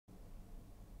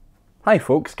Hi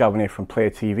folks, Gavin here from Player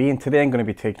TV, and today I'm going to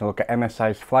be taking a look at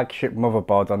MSI's flagship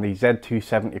motherboard on the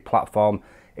Z270 platform,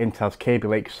 Intel's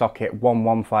Kabylake socket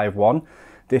 1151.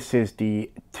 This is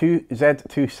the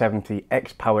Z270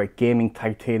 Xpower gaming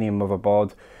titanium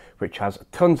motherboard, which has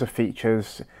tons of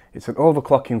features. It's an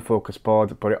overclocking focus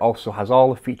board, but it also has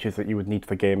all the features that you would need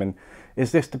for gaming.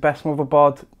 Is this the best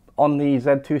motherboard on the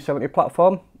Z270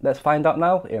 platform? Let's find out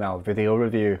now in our video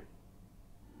review.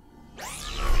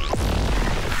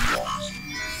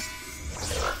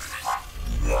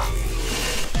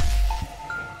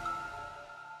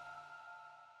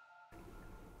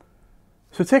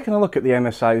 So taking a look at the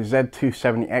MSI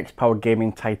Z270 Xpower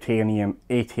Gaming Titanium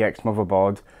ATX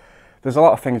motherboard, there's a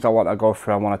lot of things I want to go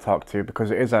through, I want to talk to,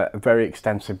 because it is a very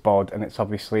extensive board and it's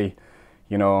obviously,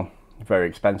 you know, very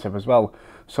expensive as well.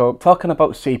 So talking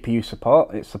about CPU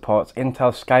support, it supports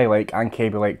Intel Skylake and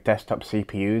Kabylake desktop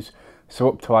CPUs, so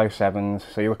up to i7s,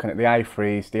 so you're looking at the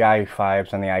i3s, the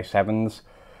i5s and the i7s.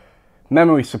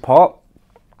 Memory support.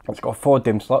 It's got 4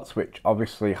 DIMM slots, which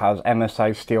obviously has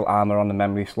MSI steel armor on the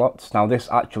memory slots. Now this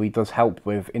actually does help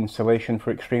with installation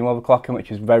for extreme overclocking,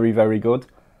 which is very, very good.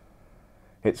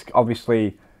 It's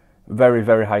obviously very,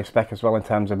 very high spec as well in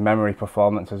terms of memory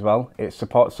performance as well. It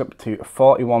supports up to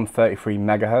 4133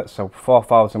 MHz, so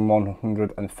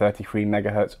 4133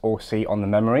 MHz OC on the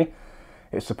memory.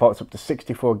 It supports up to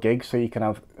 64 gigs, so you can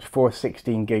have 4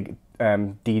 16 gig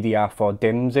DDR4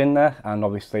 DIMMs in there, and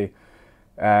obviously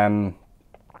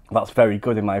that's very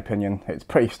good in my opinion. It's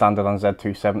pretty standard on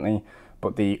Z270,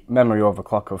 but the memory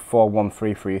overclock of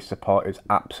 4133 support is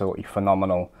absolutely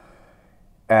phenomenal.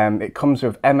 It comes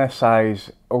with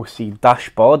MSI's OC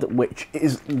dashboard, which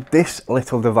is this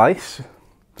little device.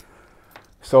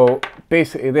 So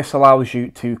basically this allows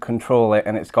you to control it,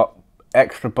 and it's got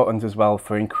extra buttons as well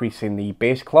for increasing the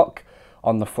base clock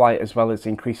on the fly, as well as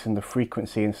increasing the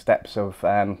frequency and steps of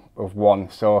 1.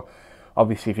 So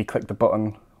obviously if you click the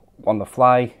button on the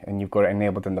fly and you've got it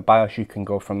enabled in the BIOS, you can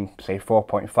go from say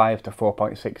 4.5 to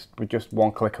 4.6 with just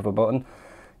one click of a button.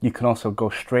 You can also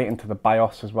go straight into the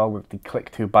BIOS as well with the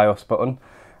click to BIOS button.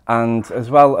 And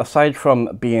as well, aside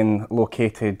from being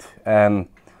located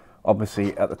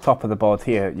obviously at the top of the board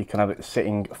here, you can have it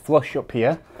sitting flush up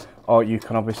here, or you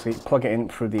can obviously plug it in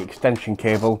through the extension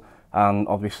cable and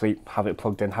obviously have it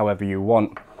plugged in however you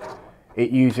want.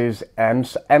 It uses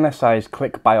MSI's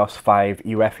Click BIOS 5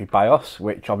 UEFI BIOS,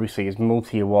 which obviously is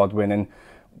multi-award winning.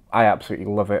 I absolutely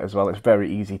love it as well. It's very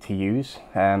easy to use.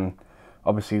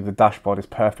 Obviously the dashboard is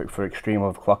perfect for extreme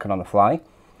overclocking on the fly.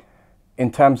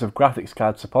 In terms of graphics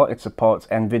card support, it supports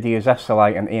NVIDIA's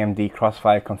SLI and AMD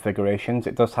Crossfire configurations.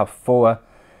 It does have 4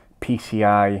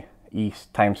 PCIe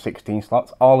x16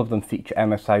 slots. All of them feature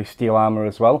MSI steel armor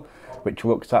as well, which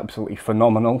looks absolutely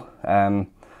phenomenal.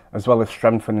 As well as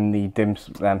strengthening the DIMMs,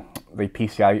 the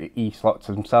PCIe slots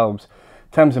themselves.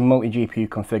 In terms of multi-GPU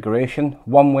configuration,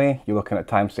 one way you're looking at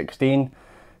times 16,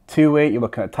 two way you're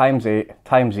looking at times 8,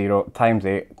 times 0, times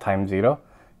 8, times 0.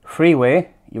 Three way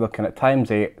you're looking at times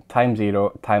 8, times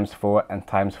 0, times 4 and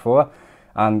times 4.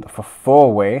 And for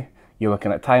four way you're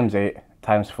looking at times 8,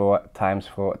 times 4, times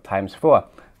 4, times 4.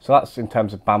 So that's in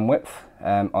terms of bandwidth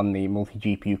on the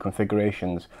multi-GPU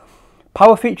configurations.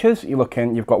 Power features,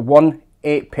 you've got one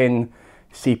 8-pin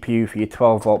CPU for your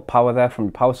 12 volt power there from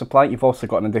the power supply. You've also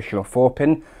got an additional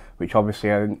 4-pin, which obviously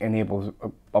enables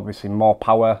obviously more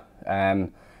power,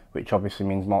 which obviously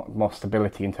means more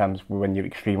stability in terms of when you're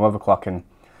extreme overclocking.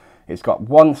 It's got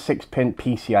one 6-pin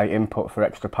PCI input for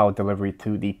extra power delivery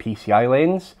to the PCI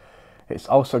lanes. It's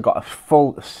also got a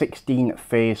full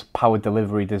 16-phase power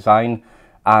delivery design,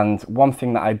 and one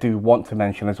thing that I do want to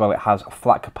mention as well, it has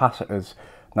flat capacitors.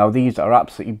 Now these are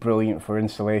absolutely brilliant for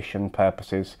installation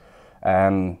purposes.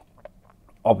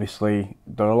 Obviously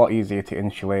they're a lot easier to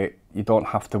insulate. You don't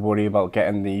have to worry about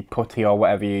getting the putty or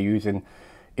whatever you're using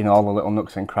in all the little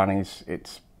nooks and crannies.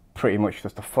 It's pretty much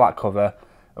just a flat cover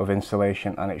of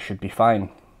insulation and it should be fine.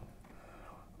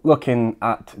 Looking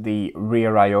at the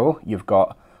rear I/O, you've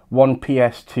got one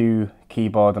PS2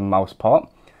 keyboard and mouse port.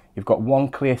 You've got one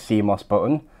clear CMOS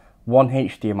button, one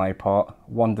HDMI port,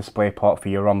 one display port for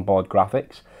your onboard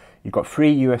graphics. You've got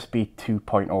 3 USB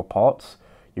 2.0 ports.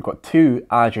 You've got 2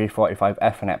 RJ45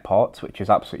 Ethernet ports, which is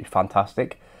absolutely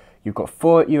fantastic. You've got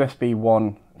 4 times USB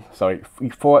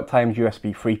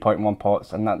 3.1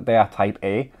 ports, and they are Type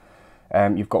A.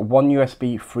 You've got one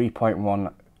USB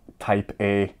 3.1 Type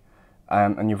A,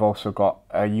 and you've also got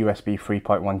a USB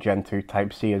 3.1 Gen 2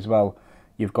 Type C as well.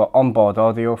 You've got onboard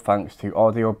audio thanks to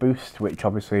Audio Boost, which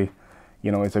obviously,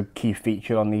 you know, is a key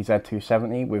feature on the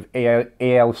Z270 with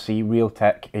ALC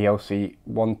Realtek ALC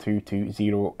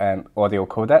 1220 audio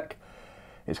codec.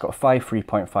 It's got 5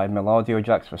 3.5mm audio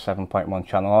jacks for 7.1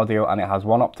 channel audio, and it has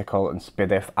 1 optical and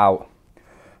SPDIF out.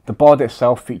 The board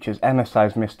itself features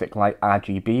MSI's Mystic Light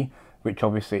RGB, which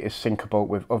obviously is syncable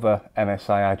with other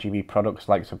MSI RGB products,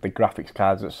 like the graphics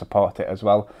cards that support it as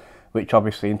well, which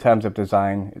obviously in terms of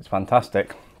design, it's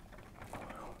fantastic.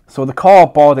 So the core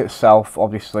board itself,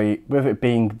 obviously, with it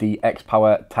being the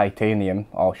Xpower Titanium,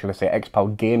 or should I say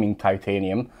Xpower Gaming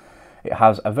Titanium, it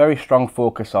has a very strong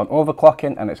focus on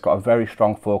overclocking, and it's got a very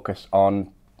strong focus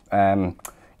on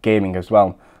gaming as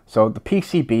well. So the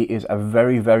PCB is a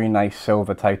very, very nice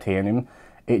silver titanium.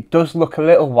 It does look a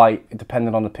little white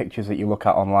depending on the pictures that you look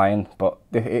at online, but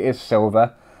it is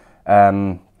silver.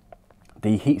 The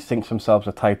heat sinks themselves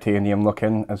are titanium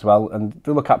looking as well, and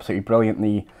they look absolutely brilliant.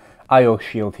 The IO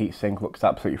Shield heatsink looks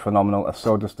absolutely phenomenal, and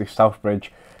so does the Southbridge.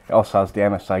 It also has the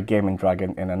MSI Gaming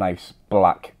Dragon in a nice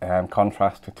black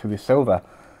contrast to the silver.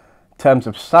 In terms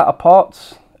of SATA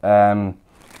ports,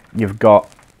 you've got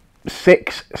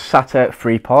 6 SATA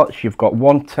 3 ports. You've got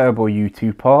 1 Turbo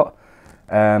U2 port,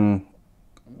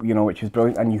 you know, which is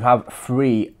brilliant, and you have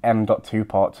 3 M.2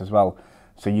 ports as well.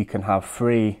 So you can have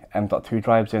 3 M.2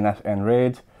 drives in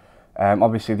RAID.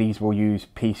 Obviously these will use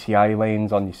PCI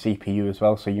lanes on your CPU as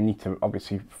well, so you need to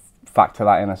obviously factor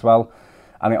that in as well.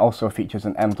 And it also features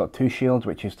an M.2 shield,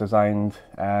 which is designed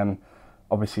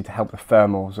obviously to help the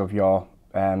thermals of your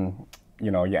you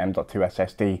know, your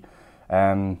M.2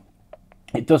 SSD.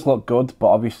 It does look good, but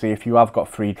obviously if you have got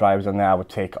 3 drives in there, I would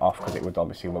take it off because it would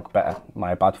obviously look better.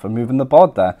 My bad for moving the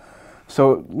board there.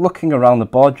 So looking around the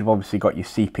board, you've obviously got your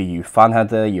CPU fan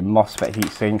header, your MOSFET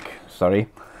heatsink, sorry.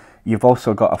 You've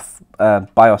also got a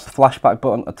BIOS flashback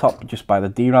button at the top just by the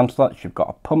DRAM slots. You've got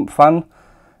a pump fan,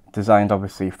 designed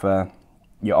obviously for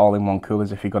your all-in-one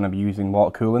coolers if you're going to be using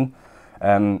water cooling.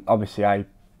 Obviously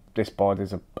this board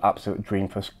is an absolute dream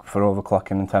for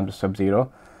overclocking in terms of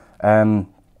Sub-Zero.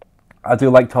 I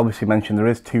do like to obviously mention there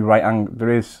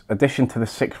is addition to the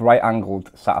 6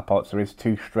 right-angled SATA ports, there is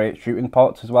 2 straight shooting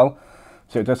ports as well.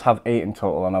 So it does have 8 in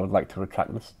total, and I would like to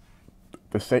retract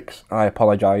the 6. I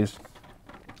apologise.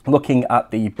 Looking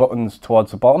at the buttons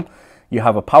towards the bottom, you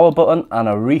have a power button and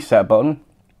a reset button,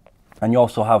 and you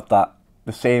also have the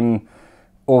same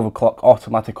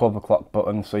automatic overclock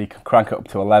button, so you can crank it up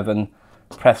to 11,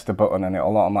 press the button, and it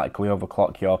will automatically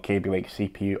overclock your Kabylake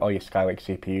CPU or your Skylake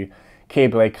CPU.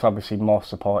 Kabylake is obviously more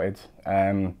supported,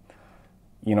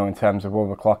 you know, in terms of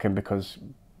overclocking, because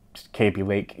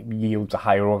Kabylake yields a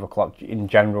higher overclock in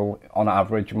general, on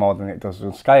average, more than it does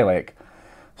on Skylake.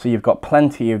 So you've got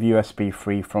plenty of USB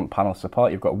 3 front panel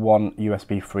support. You've got 1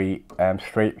 USB 3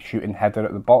 straight shooting header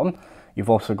at the bottom. You've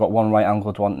also got 1 right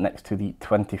angled one next to the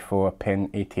 24-pin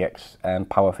ATX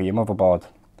power for your motherboard.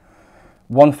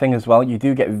 One thing as well, you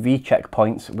do get V-check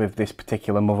points with this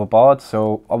particular motherboard,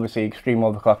 so obviously extreme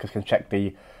overclockers can check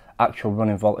the actual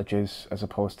running voltages as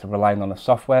opposed to relying on the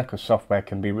software, because software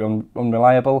can be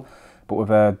unreliable, but with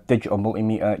a digital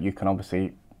multimeter you can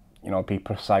obviously, you know, be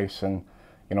precise, and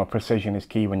you know, precision is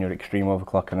key when you're extreme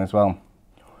overclocking as well.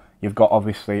 You've got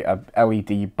obviously a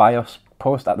LED BIOS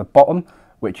post at the bottom,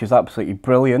 which is absolutely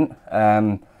brilliant.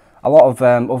 A lot of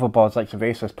other boards like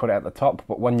Asus put it at the top,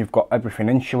 but when you've got everything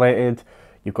insulated,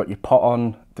 you've got your pot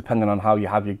on, depending on how you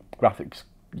have your graphics,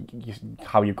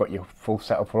 how you've got your full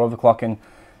setup for overclocking,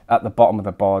 at the bottom of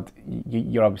the board,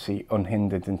 you're obviously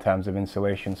unhindered in terms of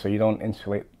insulation, so you don't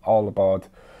insulate all the board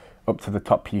up to the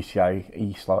top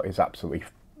PCIe slot is absolutely,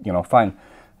 you know, fine.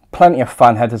 Plenty of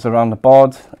fan headers around the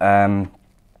board.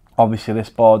 Obviously this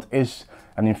board is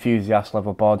an enthusiast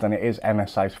level board, and it is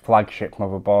MSI's flagship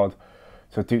motherboard.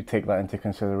 So do take that into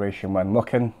consideration when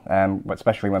looking,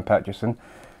 especially when purchasing.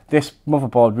 This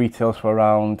motherboard retails for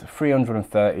around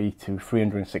 £330 to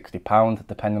 £360,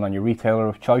 depending on your retailer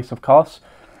of choice, of course.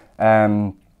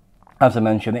 As I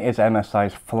mentioned, it is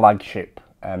MSI's flagship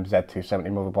Z270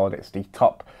 motherboard. It's the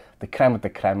top, the creme of the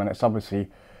creme, and it's obviously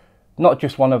not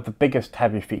just one of the biggest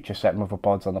heavy feature set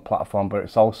motherboards on the platform, but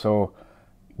it's also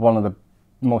one of the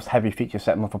most heavy feature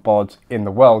set motherboards in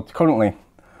the world currently.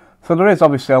 So there is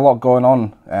obviously a lot going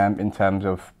on in terms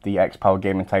of the Xpower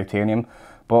Gaming Titanium,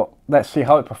 but let's see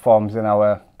how it performs in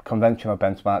our conventional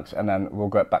benchmarks, and then we'll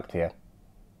get back to you.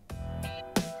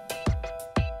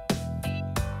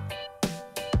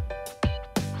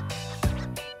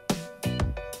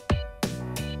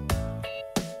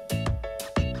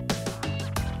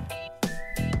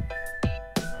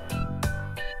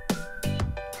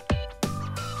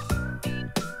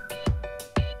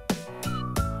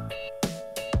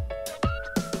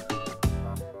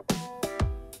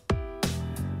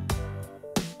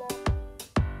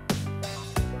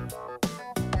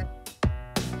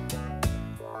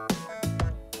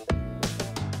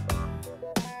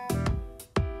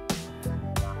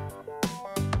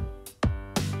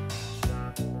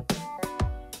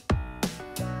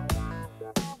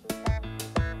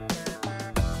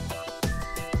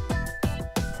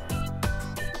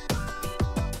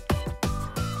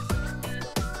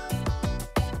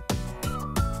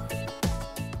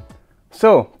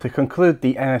 So, to conclude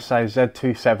the MSI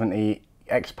Z270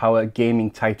 Xpower Gaming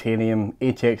Titanium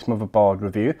ATX motherboard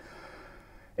review,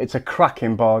 it's a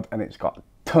cracking board and it's got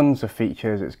tons of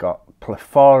features, it's got a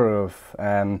plethora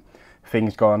of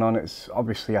things going on. It's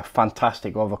obviously a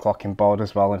fantastic overclocking board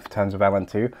as well in terms of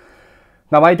LN2.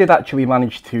 Now I did actually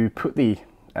manage to put the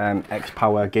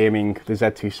Xpower Gaming, the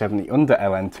Z270 under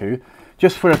LN2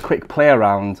 just for a quick play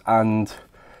around, and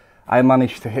I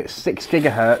managed to hit 6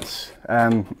 gigahertz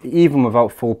even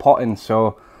without full potting.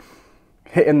 So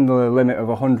hitting the limit of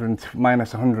 100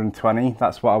 minus 120,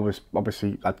 that's what I was,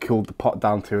 obviously I'd cooled the pot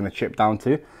down to and the chip down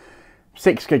to.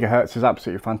 6 gigahertz is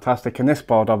absolutely fantastic, and this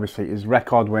board obviously is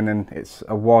record winning, it's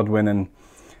award winning,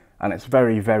 and it's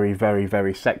very, very, very,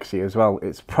 very sexy as well.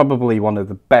 It's probably one of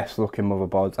the best looking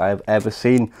motherboards I've ever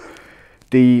seen.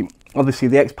 Obviously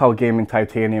the Xpower Gaming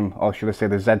Titanium, or should I say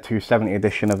the Z270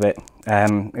 edition of it,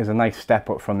 is a nice step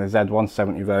up from the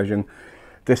Z170 version.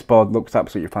 This board looks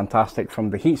absolutely fantastic,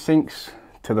 from the heat sinks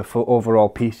to the full overall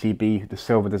PCB, the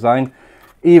silver design.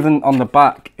 Even on the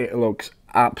back it looks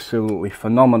absolutely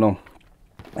phenomenal.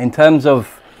 In terms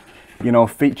of, you know,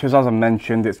 features, as I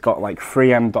mentioned, it's got like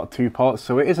 3 M.2 ports,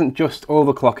 so it isn't just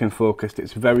overclocking focused,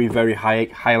 it's very, very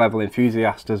high level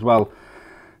enthusiast as well.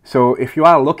 So if you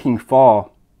are looking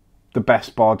for the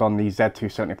best board on the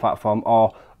Z270 platform,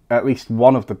 or at least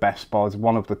one of the best boards,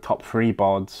 one of the top 3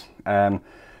 boards, then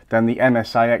the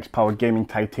MSI Xpower Gaming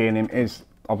Titanium is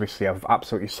obviously an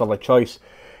absolutely solid choice.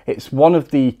 It's one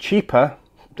of the cheaper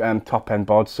top end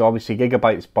boards, so obviously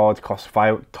Gigabyte's board costs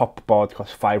top board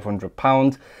costs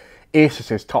 £500,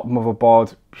 Asus's top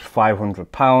motherboard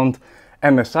 £500,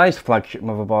 MSI's flagship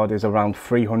motherboard is around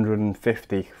 £350,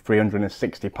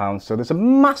 £360, so there's a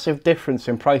massive difference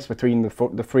in price between the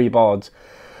 3 boards.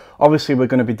 Obviously we're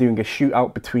going to be doing a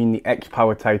shootout between the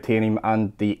Xpower Titanium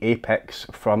and the Apex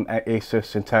from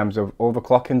Asus in terms of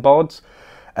overclocking boards,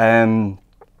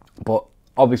 but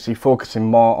obviously focusing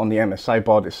more on the MSI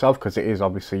board itself because it is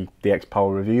obviously the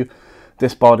Xpower review.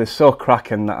 This board is so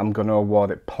cracking that I'm going to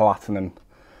award it platinum.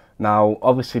 Now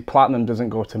obviously platinum doesn't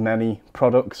go to many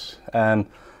products, and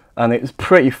it's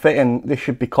pretty fitting. This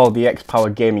should be called the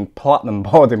Xpower Gaming Platinum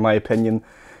board in my opinion.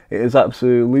 It is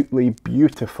absolutely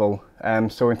beautiful.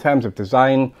 So in terms of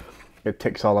design, it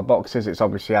ticks all the boxes. It's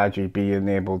obviously RGB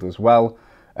enabled as well.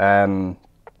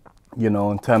 You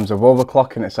know, in terms of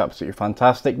overclocking, it's absolutely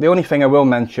fantastic. The only thing I will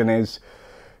mention is,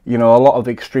 you know, a lot of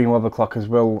extreme overclockers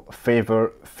will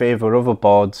favour other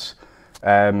boards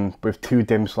with 2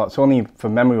 DIMM slots, only for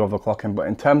memory overclocking, but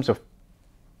in terms of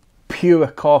pure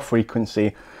core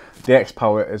frequency, the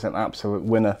Xpower is an absolute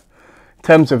winner. In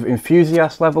terms of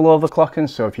enthusiast level overclocking,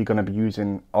 so if you're going to be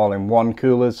using all-in-one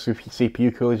coolers,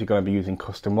 CPU coolers, you're going to be using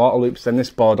custom water loops, then this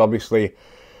board obviously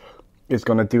is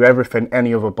going to do everything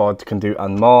any other board can do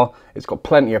and more. It's got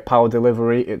plenty of power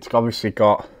delivery. It's obviously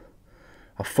got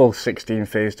a full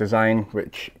 16-phase design,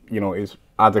 which, you know, is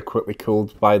adequately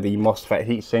cooled by the MOSFET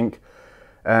heatsink.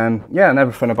 Yeah, and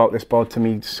everything about this board to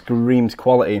me screams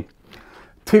quality.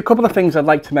 Couple of things I'd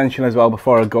like to mention as well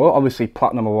before I go. Obviously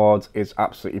Platinum Awards is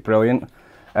absolutely brilliant.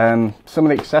 Some of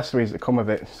the accessories that come with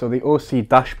it. So the OC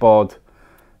dashboard,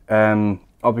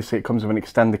 obviously it comes with an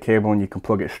extender cable and you can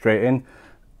plug it straight in.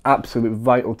 Absolute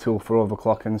vital tool for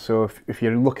overclocking. So if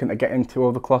you're looking to get into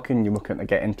overclocking, you're looking to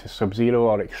get into sub-zero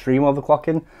or extreme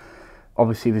overclocking,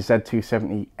 obviously the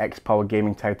Z270 Xpower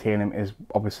Gaming Titanium is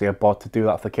obviously a board to do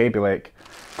that for Kabylake.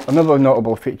 Another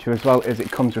notable feature as well is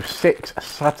it comes with 6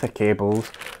 SATA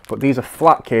cables, but these are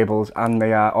flat cables and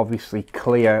they are obviously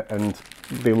clear and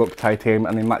they look titanium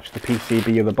and they match the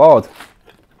PCB of the board.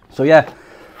 So yeah,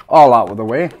 all out of the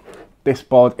way, this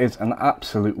board is an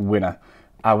absolute winner.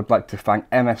 I would like to thank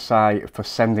MSI for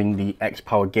sending the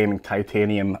Xpower Gaming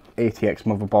Titanium ATX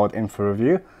motherboard in for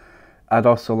review. I'd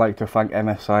also like to thank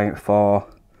MSI for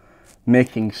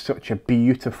making such a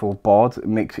beautiful board. It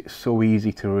makes it so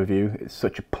easy to review. It's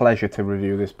such a pleasure to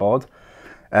review this board.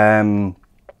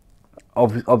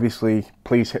 Obviously,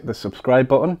 please hit the subscribe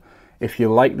button. If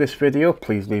you like this video,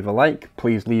 please leave a like.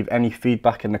 Please leave any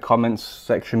feedback in the comments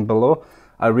section below.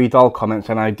 I read all comments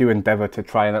and I do endeavour to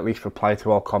try and at least reply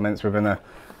to all comments within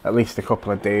at least a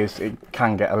couple of days. It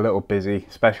can get a little busy,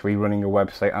 especially running a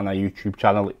website and a YouTube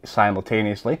channel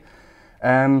simultaneously.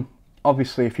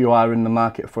 Obviously, if you are in the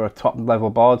market for a top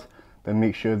level board, then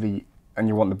make sure and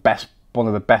you want one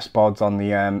of the best boards on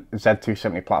the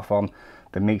Z270 platform,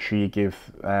 then make sure you give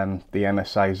the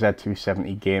MSI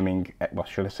Z270 Gaming, what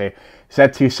should I say,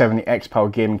 Z270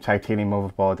 Xpower Gaming Titanium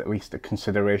motherboard at least a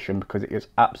consideration, because it is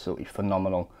absolutely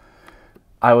phenomenal.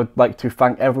 I would like to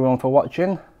thank everyone for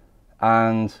watching,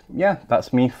 and yeah,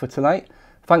 that's me for tonight.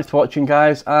 Thanks for watching,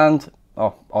 guys, and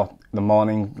or the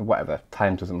morning, whatever,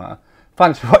 time doesn't matter.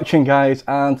 Thanks for watching guys,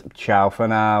 and ciao for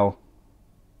now.